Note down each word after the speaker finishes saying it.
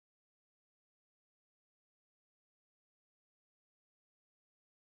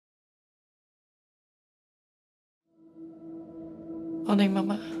Morning,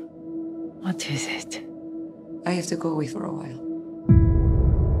 Mama. What is it? I have to go away for a while.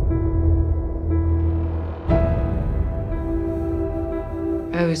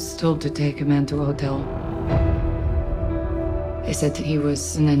 I was told to take a man to a hotel. They said he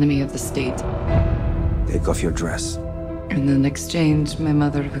was an enemy of the state. Take off your dress. And in exchange, my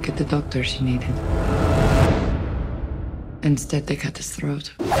mother would get the doctor she needed. Instead, they cut his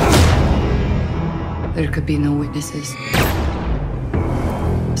throat. There could be no witnesses.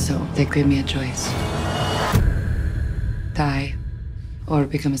 So they gave me a choice. Die or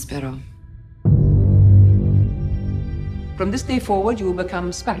become a sparrow. From this day forward, you will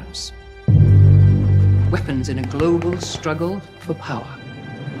become sparrows. Weapons in a global struggle for power.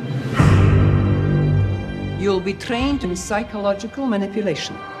 You'll be trained in psychological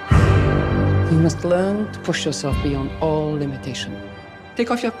manipulation. You must learn to push yourself beyond all limitation.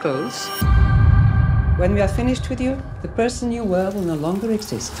 Take off your clothes. When we are finished with you, the person you were will no longer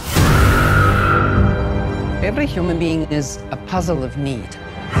exist. Every human being is a puzzle of need.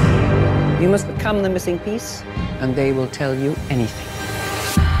 You must become the missing piece, and they will tell you anything.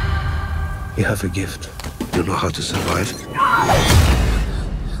 You have a gift. You know how to survive.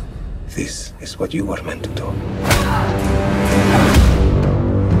 This is what you were meant to do.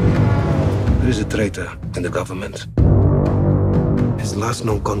 There is a traitor in the government. His last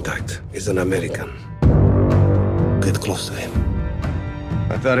known contact is an American. Get close to him.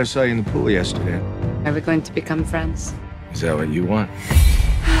 I thought I saw you in the pool yesterday. Are we going to become friends? Is that what you want?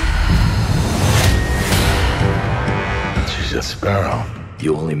 She's a sparrow.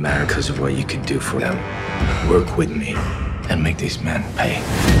 You only matter because of what you can do for them. Work with me and make these men pay.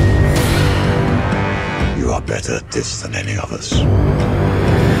 You are better at this than any of us.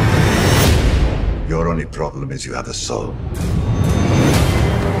 Your only problem is you have a soul.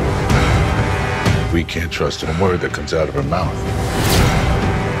 We can't trust a word that comes out of her mouth.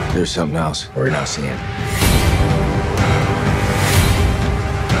 There's something else we're not seeing.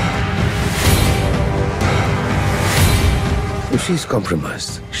 If she's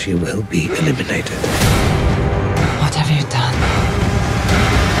compromised, she will be eliminated. What have you done?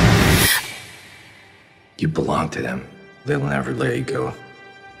 You belong to them. They'll never let you go.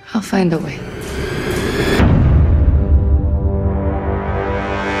 I'll find a way.